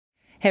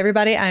Hey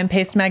everybody, I'm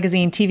Paste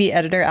Magazine TV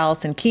editor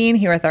Allison Keene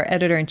here with our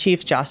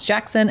editor-in-chief Josh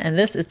Jackson, and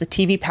this is the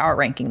TV Power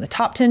Ranking, the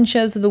top 10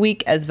 shows of the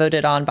week as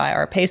voted on by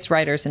our Paste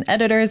writers and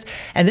editors.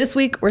 And this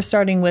week we're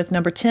starting with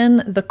number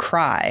 10, The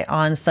Cry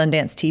on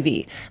Sundance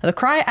TV. Now, The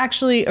Cry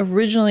actually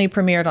originally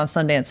premiered on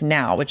Sundance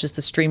Now, which is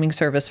the streaming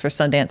service for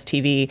Sundance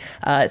TV.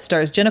 It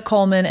stars Jenna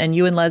Coleman and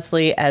Ewan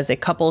Leslie as a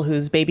couple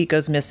whose baby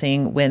goes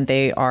missing when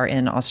they are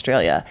in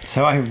Australia.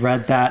 So I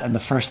read that, and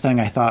the first thing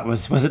I thought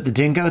was it the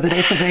dingo that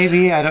ate the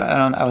baby?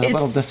 I was a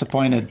little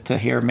disappointed to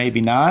hear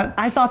maybe not.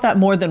 I thought that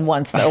more than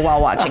once, though, while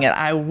watching it,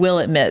 I will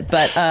admit.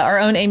 But our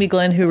own Amy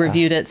Glenn, who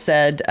reviewed it,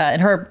 said, and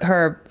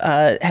her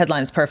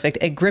headline is perfect,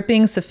 a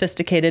gripping,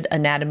 sophisticated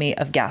anatomy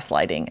of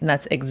gaslighting. And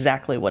that's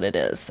exactly what it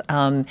is.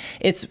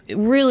 It's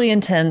really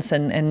intense,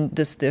 and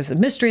there's a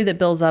mystery that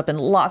builds up and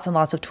lots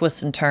of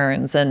twists and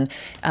turns. And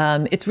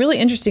it's really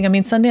interesting. I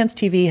mean, Sundance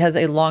TV has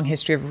a long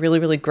history of really,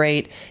 really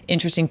great,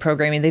 interesting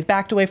programming. They've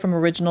backed away from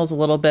originals a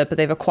little bit, but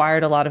they've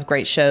acquired a lot of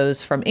great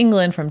shows from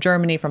England, from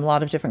Germany, from a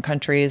lot of different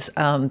countries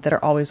that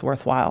are always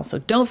worthwhile. So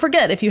don't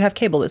forget, if you have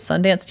cable, that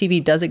Sundance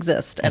TV does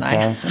exist, and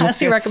I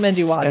highly recommend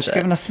you watch it. It's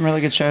given us some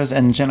really good shows,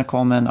 and Jenna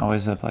Coleman,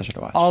 always a pleasure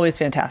to watch. Always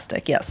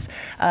fantastic, yes.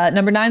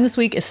 Number 9 this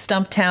week is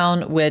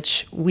Stumptown,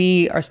 which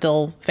we are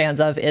still fans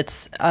of.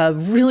 It's a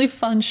really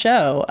fun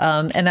show,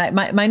 and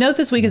my note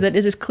this week is that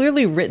it is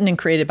clearly written and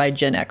created by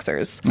Gen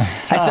Xers.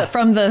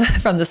 From the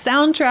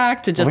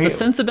soundtrack to just the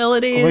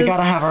sensibilities. We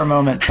gotta have our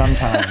moment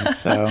sometimes.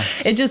 So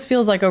it just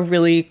feels like a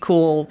really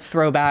cool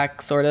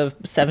throwback sort of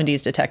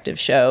 70s detective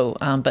show,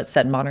 but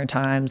set in modern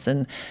times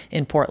and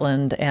in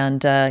Portland.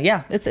 And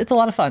yeah, it's a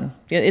lot of fun.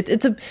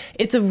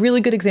 It's a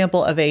really good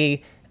example of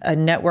a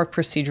network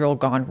procedural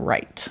gone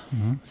right.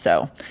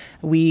 So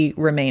we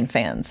remain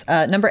fans.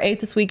 Number 8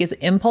 this week is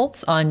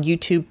Impulse on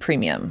YouTube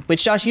Premium,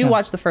 which, Josh, you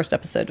watched the first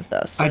episode of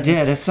this. I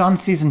did. It's on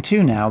season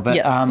 2 now, but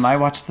yes. I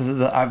watched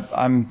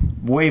I'm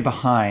way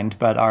behind,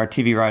 but our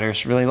TV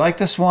writers really like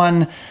this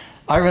one.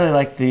 I really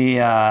like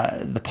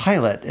the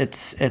pilot.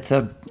 It's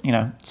a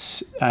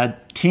a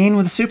teen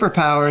with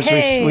superpowers.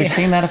 Hey. We've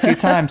seen that a few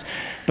times,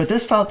 but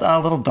this felt a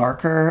little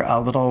darker, a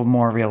little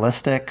more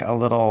realistic, a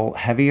little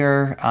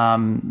heavier.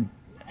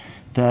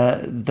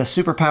 The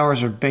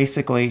superpowers are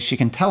basically she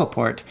can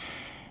teleport,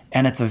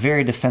 and it's a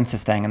very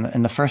defensive thing.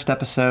 In the first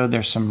episode,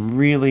 there's some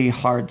really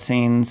hard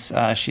scenes.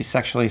 She's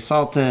sexually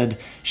assaulted,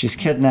 she's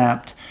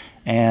kidnapped,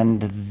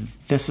 and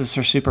this is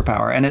her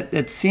superpower. And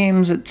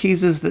it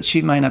teases that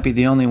she might not be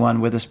the only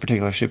one with this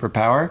particular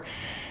superpower.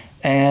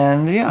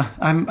 And yeah,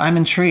 I'm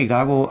intrigued.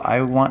 I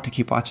want to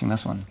keep watching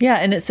this one. Yeah,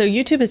 and so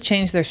YouTube has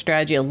changed their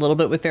strategy a little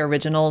bit with their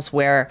originals,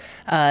 where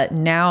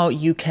now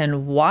you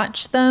can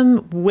watch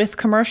them with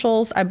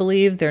commercials. I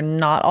believe they're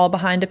not all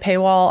behind a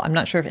paywall. I'm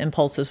not sure if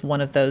Impulse is one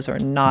of those or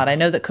not. I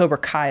know that Cobra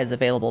Kai is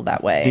available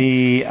that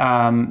way.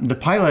 The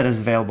pilot is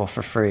available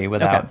for free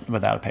without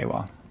a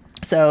paywall.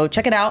 So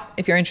check it out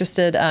if you're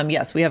interested.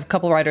 Yes, we have a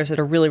couple writers that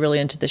are really, really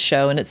into the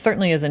show, and it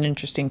certainly is an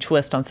interesting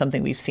twist on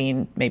something we've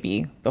seen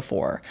maybe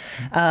before.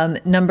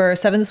 Number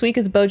 7 this week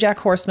is BoJack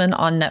Horseman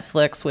on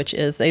Netflix, which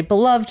is a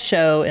beloved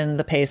show in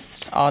the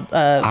Paste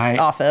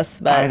office.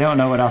 But I don't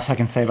know what else I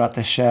can say about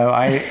this show.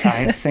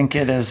 I think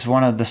it is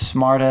one of the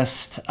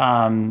smartest,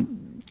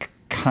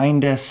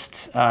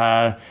 kindest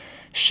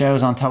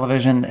shows on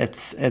television.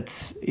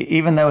 It's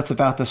even though it's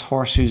about this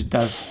horse who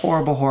does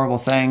horrible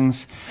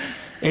things,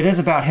 it is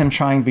about him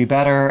trying to be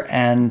better,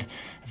 and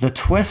the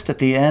twist at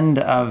the end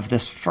of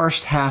this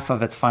first half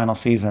of its final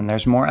season,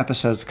 there's more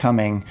episodes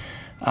coming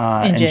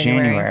in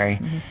January.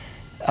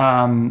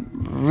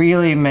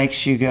 Really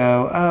makes you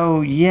go,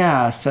 oh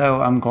yeah,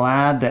 so I'm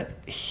glad that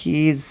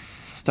he's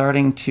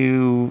starting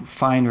to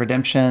find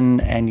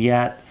redemption, and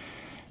yet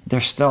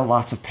there's still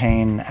lots of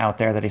pain out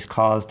there that he's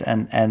caused,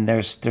 and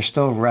there's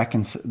still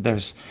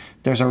there's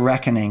a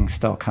reckoning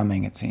still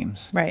coming, it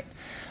seems. Right.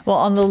 Well,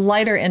 on the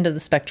lighter end of the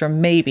spectrum,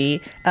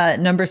 maybe,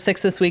 number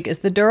 6 this week is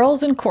The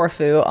Durrells and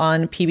Corfu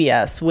on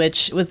PBS,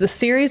 which was the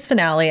series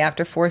finale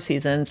after 4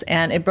 seasons,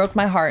 and it broke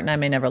my heart, and I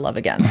may never love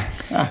again.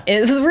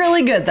 It was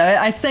really good, though.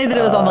 I say that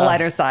it was on the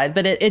lighter side,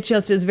 but it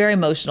just is very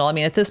emotional. I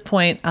mean, at this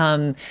point,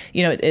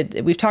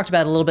 we've talked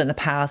about it a little bit in the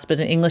past,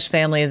 but an English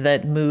family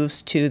that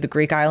moves to the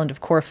Greek island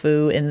of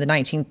Corfu in the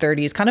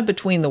 1930s, kind of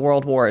between the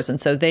world wars, and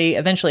so they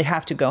eventually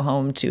have to go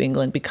home to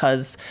England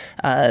because,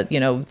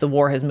 the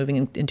war is moving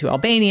into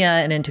Albania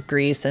and into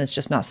Greece, and it's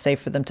just not safe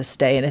for them to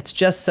stay, and it's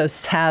just so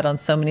sad on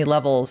so many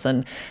levels.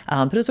 And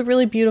but it was a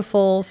really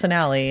beautiful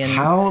finale. And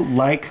how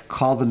like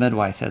Call the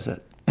Midwife is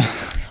it?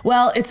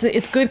 Well,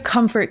 it's good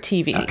comfort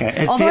TV.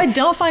 Okay. Although I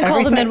don't find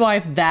Call the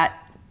Midwife that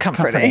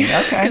comforting.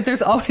 Because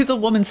there's always a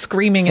woman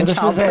screaming in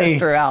childbirth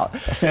throughout.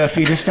 So if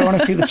you just don't want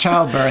to see the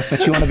childbirth,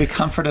 but you want to be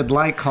comforted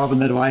like Call the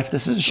Midwife,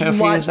 this is a show for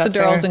you. Watch The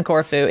Durrells and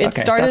Corfu. It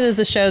started as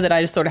a show that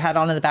I just sort of had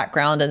on in the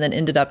background, and then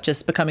ended up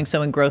just becoming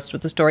so engrossed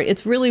with the story.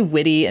 It's really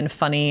witty and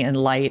funny and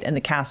light, and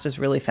the cast is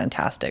really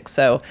fantastic.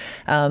 So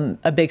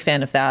a big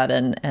fan of that,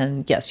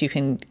 and yes, you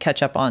can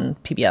catch up on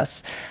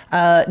PBS.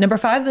 Number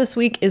 5 this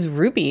week is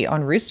RWBY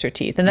on Rooster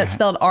Teeth, and that's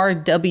spelled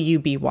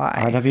RWBY.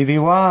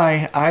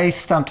 RWBY. I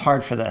stumped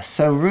hard for this.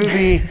 So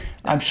RWBY,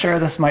 I'm sure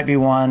this might be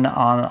one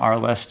on our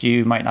list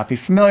you might not be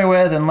familiar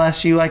with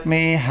unless you, like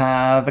me,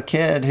 have a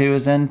kid who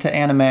is into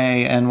anime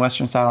and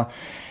Western style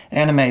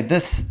anime.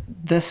 This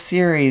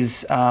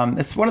series,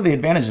 it's one of the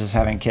advantages of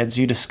having kids.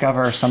 You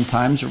discover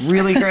sometimes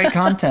really great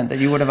content that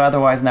you would have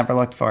otherwise never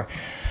looked for.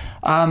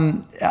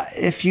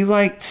 If you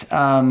liked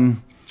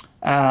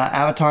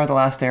Avatar: The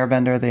Last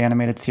Airbender, the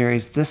animated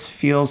series, this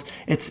feels,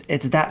 it's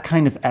that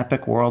kind of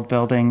epic world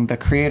building. The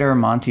creator,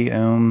 Monty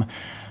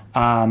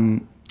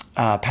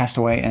passed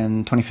away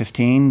in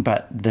 2015,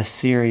 but this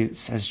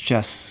series has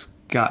just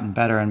gotten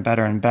better and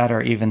better and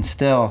better even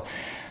still.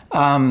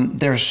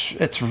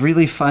 It's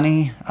really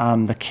funny.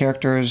 The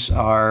characters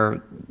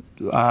are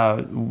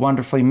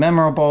wonderfully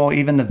memorable.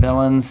 Even the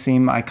villains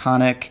seem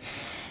iconic.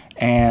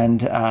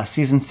 And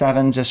season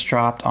 7 just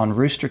dropped on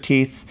Rooster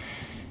Teeth.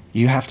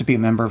 You have to be a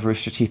member of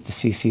Rooster Teeth to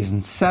see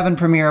season 7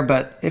 premiere.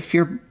 But if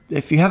you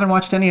haven't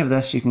watched any of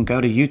this, you can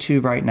go to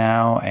YouTube right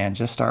now and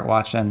just start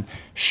watching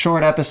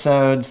short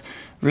episodes.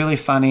 Really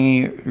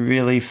funny,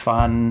 really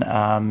fun.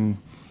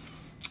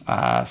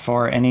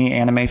 For any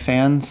anime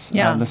fans.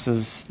 Yeah. This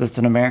is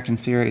an American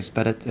series,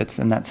 but it's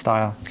in that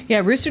style.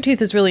 Yeah, Rooster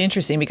Teeth is really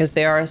interesting because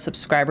they are a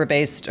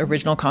subscriber-based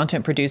original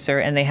content producer,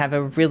 and they have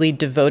a really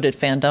devoted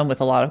fandom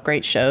with a lot of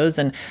great shows.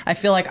 And I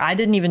feel like I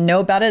didn't even know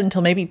about it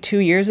until maybe 2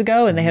 years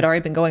ago, and they had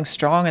already been going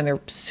strong, and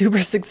they're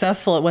super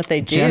successful at what they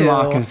do.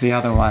 Genlock is the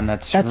other one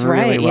that's really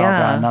right, well yeah.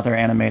 done. Another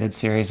animated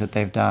series that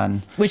they've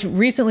done. Which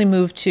recently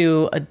moved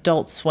to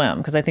Adult Swim,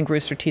 because I think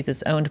Rooster Teeth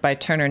is owned by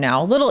Turner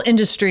now. A little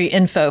industry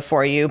info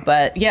for you,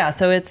 but yeah,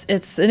 so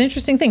it's an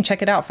interesting thing.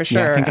 Check it out for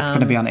sure. Yeah, I think it's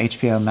going to be on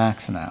HBO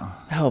Max now.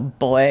 Oh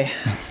boy.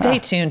 Stay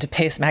tuned to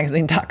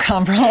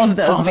pacemagazine.com for all of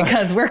those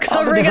because we're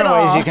covering it all. All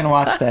the different ways you can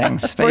watch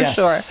things. But for yes,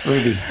 sure.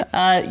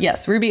 RWBY.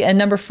 Yes, RWBY. And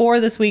number 4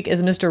 this week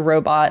is Mr.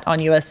 Robot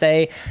on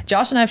USA.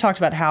 Josh and I have talked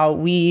about how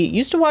we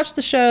used to watch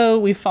the show.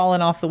 We've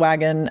fallen off the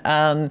wagon.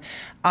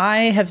 I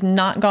have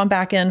not gone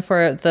back in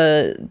for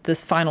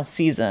this final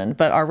season,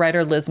 but our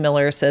writer Liz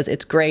Miller says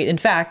it's great. In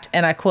fact,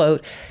 and I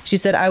quote, she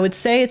said, "I would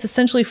say it's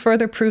essentially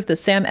further proof that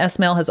Sam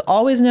Esmail has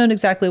always known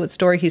exactly what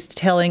story he's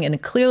telling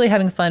and clearly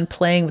having fun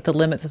playing with the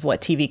limits of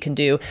what TV can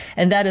do."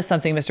 And that is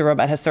something Mr.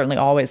 Robot has certainly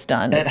always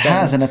done. It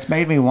has, and it's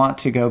made me want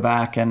to go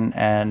back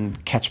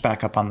and catch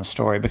back up on the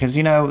story because,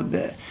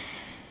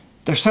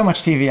 there's so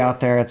much TV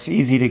out there. It's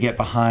easy to get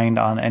behind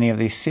on any of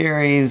these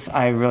series.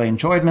 I really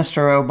enjoyed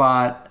Mr.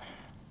 Robot.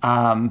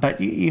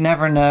 But you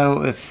never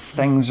know if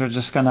things are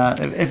just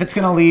if it's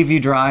gonna leave you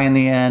dry in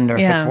the end, or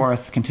if it's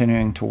worth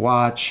continuing to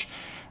watch.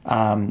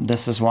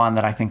 This is one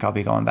that I think I'll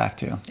be going back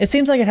to. It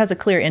seems like it has a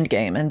clear end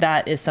game, and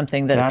that is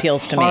something that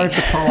appeals to me.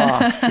 That's hard to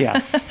pull off,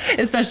 yes.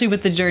 Especially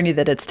with the journey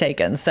that it's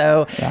taken.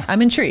 So yeah.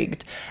 I'm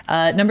intrigued.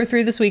 Number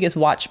 3 this week is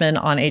Watchmen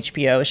on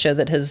HBO, a show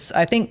that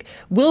I think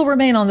will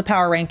remain on the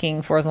power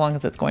ranking for as long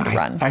as it's going to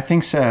run. I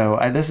think so.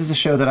 This is a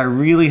show that I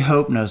really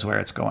hope knows where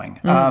it's going.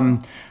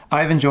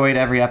 I've enjoyed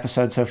every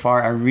episode so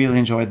far. I really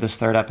enjoyed this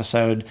 3rd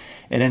episode.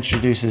 It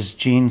introduces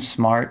Jean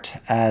Smart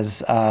as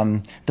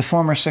the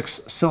former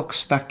Silk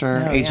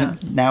Spectre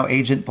agent, now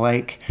Agent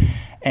Blake.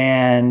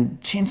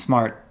 And Jean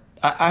Smart,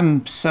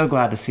 I'm so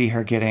glad to see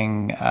her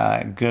getting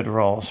good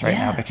roles right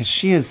now because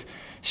she's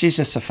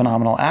just a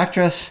phenomenal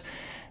actress.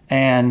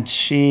 And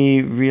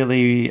she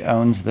really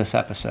owns this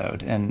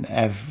episode, and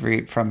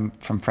from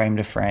frame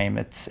to frame,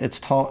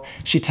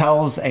 she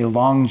tells a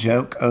long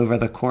joke over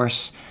the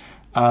course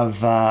of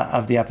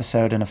the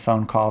episode in a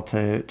phone call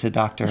to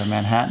Dr.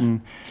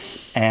 Manhattan,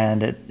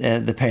 and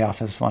the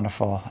payoff is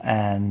wonderful.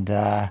 And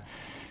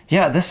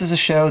this is a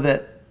show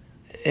that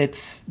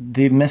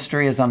the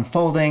mystery is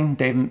unfolding.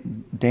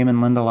 Damon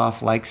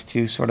Lindelof likes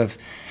to sort of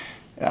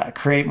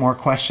create more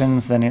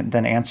questions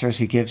than answers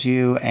he gives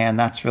you, and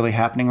that's really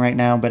happening right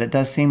now. But it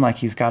does seem like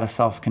he's got a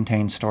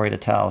self-contained story to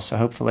tell. So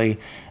hopefully,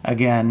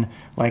 again,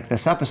 like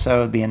this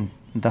episode,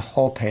 the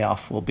whole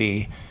payoff will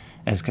be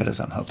as good as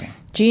I'm hoping.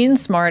 Jean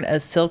Smart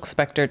as Silk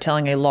Spectre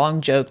telling a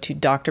long joke to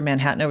Dr.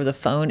 Manhattan over the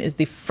phone is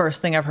the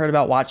first thing I've heard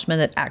about Watchmen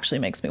that actually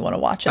makes me want to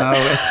watch it. Oh,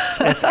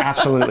 it's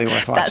absolutely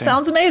worth watching. That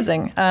sounds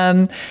amazing.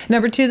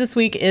 Number 2 this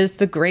week is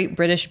The Great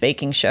British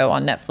Baking Show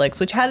on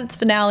Netflix, which had its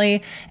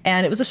finale,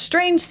 and it was a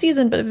strange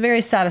season, but a very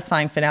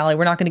satisfying finale.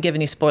 We're not going to give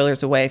any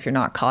spoilers away if you're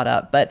not caught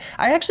up, but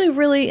I actually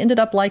really ended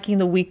up liking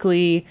the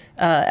weekly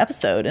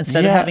episode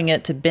instead of having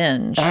it to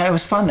binge. It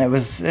was fun. It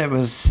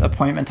was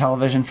appointment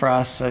television for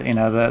us.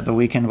 The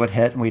weekend would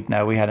hit, and we'd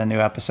know we had a new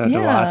episode to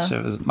watch.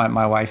 It was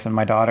my wife and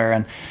my daughter,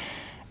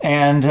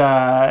 and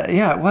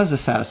it was a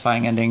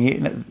satisfying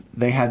ending.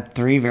 They had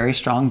 3 very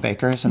strong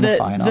bakers in the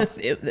final.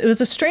 It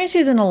was a strange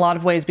season in a lot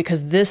of ways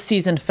because this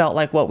season felt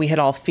like what we had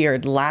all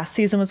feared last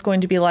season was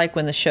going to be like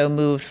when the show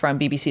moved from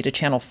BBC to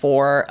Channel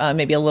 4.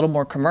 Maybe a little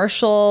more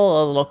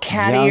commercial, a little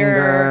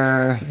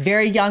cattier,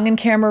 very young and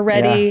camera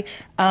ready.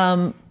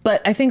 Yeah.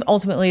 But I think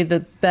ultimately the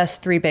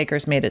best 3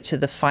 bakers made it to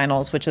the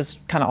finals, which is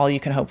kind of all you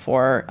can hope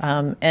for.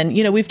 And,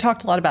 we've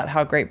talked a lot about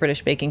how Great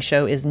British Baking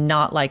Show is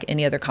not like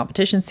any other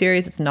competition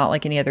series. It's not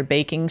like any other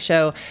baking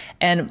show.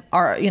 And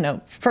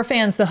for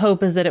fans, the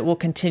hope is that it will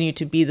continue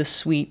to be the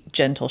sweet,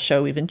 gentle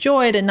show we've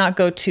enjoyed and not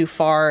go too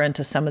far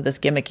into some of this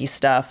gimmicky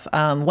stuff.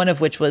 One of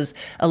which was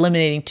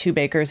eliminating 2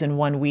 bakers in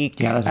 1 week.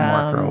 Yeah, that didn't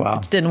work real well.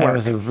 It didn't work. It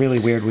was a really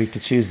weird week to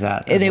choose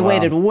that. They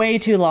waited way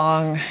too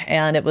long,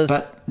 and it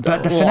was.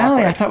 But the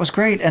finale I thought was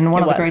great, and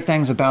one of the great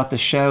things about the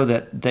show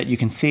that you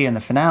can see in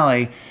the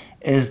finale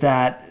is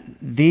that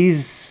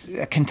these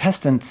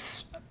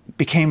contestants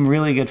became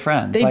really good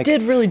friends. They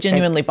did really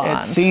genuinely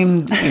bond.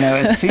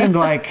 It seemed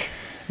like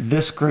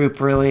this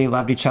group really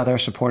loved each other,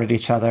 supported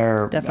each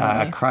other,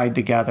 cried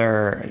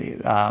together,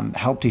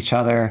 helped each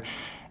other.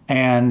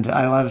 And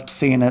I loved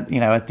seeing it,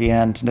 at the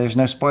end. There's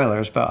no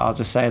spoilers, but I'll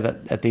just say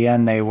that at the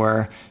end they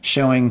were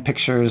showing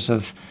pictures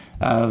of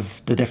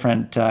the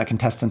different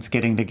contestants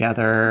getting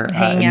together,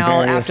 hanging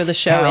out after the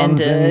show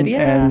ended.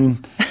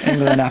 And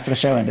England after the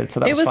show ended. So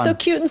that was fun. It was so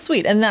cute and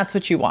sweet, and that's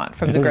what you want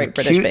from the Great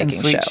British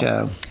Baking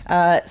Show.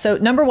 So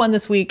number 1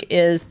 this week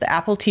is the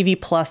Apple TV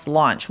Plus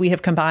launch. We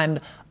have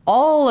combined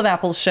all of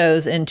Apple's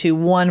shows into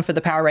one for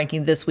the power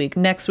ranking this week.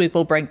 Next week,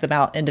 we'll break them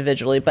out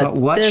individually. But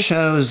what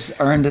shows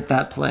earned it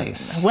that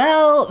place?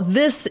 Well,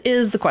 this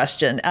is the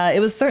question. It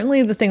was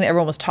certainly the thing that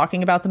everyone was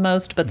talking about the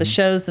most, but the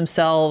shows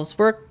themselves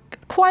were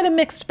quite a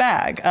mixed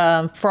bag.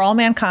 For All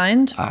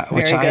Mankind,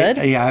 very good.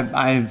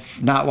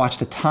 I've not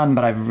watched a ton,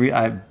 but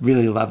I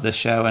really love this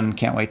show and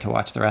can't wait to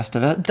watch the rest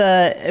of it.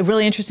 The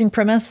really interesting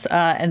premise,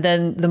 and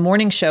then the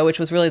morning show, which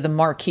was really the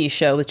marquee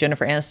show with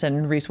Jennifer Aniston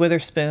and Reese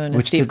Witherspoon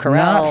and Steve Carell. Which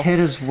did not hit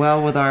as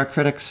well with our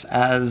critics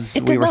as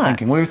we were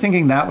thinking. We were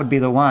thinking that would be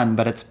the one,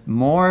 but it's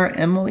more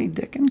Emily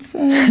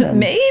Dickinson.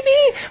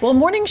 Maybe. Well,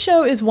 morning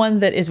show is one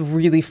that is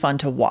really fun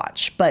to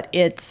watch, but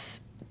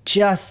it's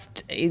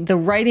just the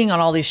writing on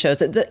all these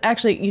shows.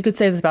 Actually, you could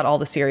say this about all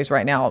the series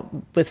right now,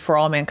 with For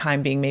All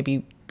Mankind being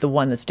maybe the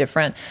one that's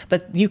different,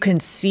 but you can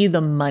see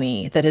the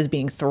money that is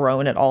being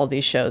thrown at all of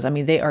these shows. I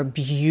mean, they are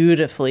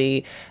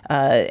beautifully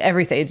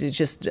everything. It's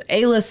just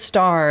A-list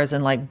stars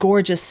and like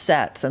gorgeous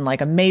sets and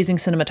like amazing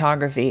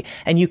cinematography,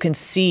 and you can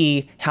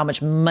see how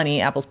much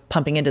money Apple's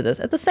pumping into this.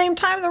 At the same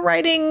time, the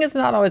writing is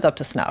not always up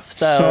to snuff.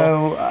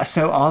 So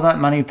all that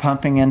money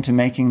pumping into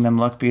making them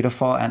look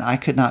beautiful, and I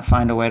could not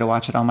find a way to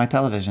watch it on my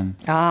television.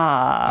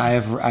 I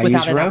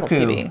use Roku. Apple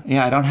TV.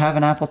 Yeah, I don't have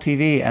an Apple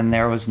TV, and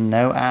there was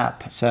no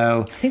app.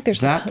 So I think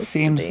that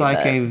seems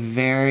like a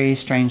very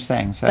strange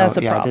thing. So that's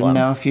a problem. I didn't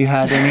know if you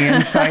had any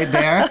insight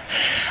there.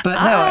 But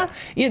no.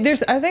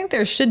 I think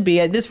there should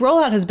be. This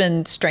rollout has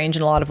been strange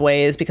in a lot of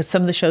ways because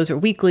some of the shows are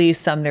weekly,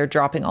 some they're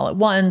dropping all at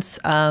once.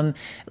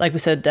 Like we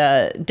said,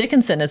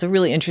 Dickinson is a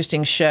really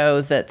interesting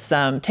show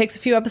that takes a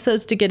few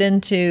episodes to get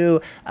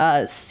into.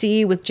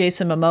 C with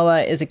Jason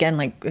Momoa is, again,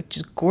 like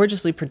just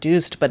gorgeously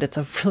produced, but it's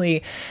a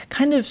really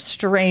kind of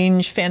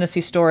strange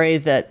fantasy story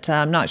that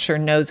I'm not sure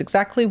knows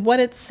exactly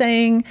what it's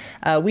saying.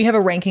 We have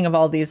a ranking of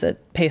all these at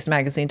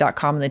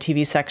pastemagazine.com in the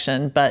TV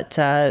section, but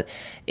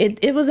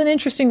it was an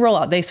interesting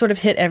rollout. They sort of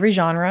hit every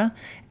genre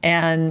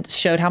and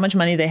showed how much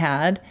money they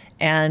had,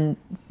 and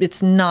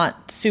it's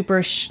not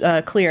super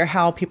clear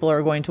how people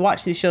are going to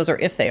watch these shows or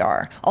if they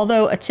are.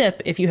 Although, a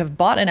tip, if you have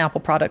bought an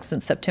Apple product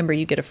since September,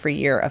 you get a free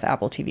year of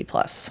Apple TV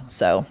Plus.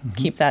 So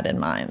keep that in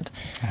mind.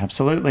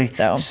 Absolutely.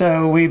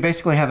 So we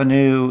basically have a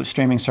new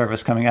streaming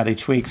service coming out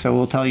each week, so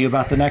we'll tell you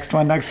about the next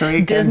one next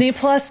week. Disney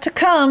Plus to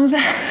come.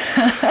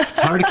 It's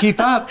hard to keep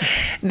up.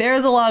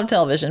 There's a lot of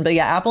television, but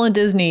yeah, Apple and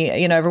Disney,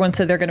 everyone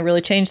said they're going to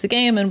really change the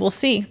game, and we'll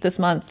see this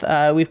month.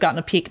 We've gotten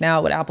a peek now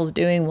at what Apple's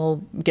doing. We'll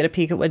get a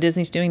peek at what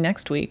Disney's doing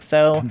next week.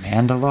 So The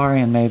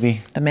Mandalorian,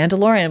 maybe. The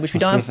Mandalorian, which we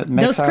don't have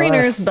no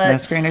screeners, but no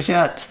screeners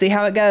yet. See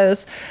how it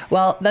goes.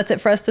 Well, that's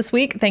it for us this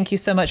week. Thank you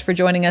so much for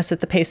joining us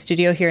at the Pace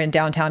Studio here in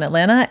downtown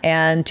Atlanta,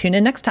 and tune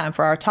in next time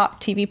for our top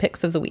TV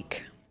picks of the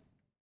week.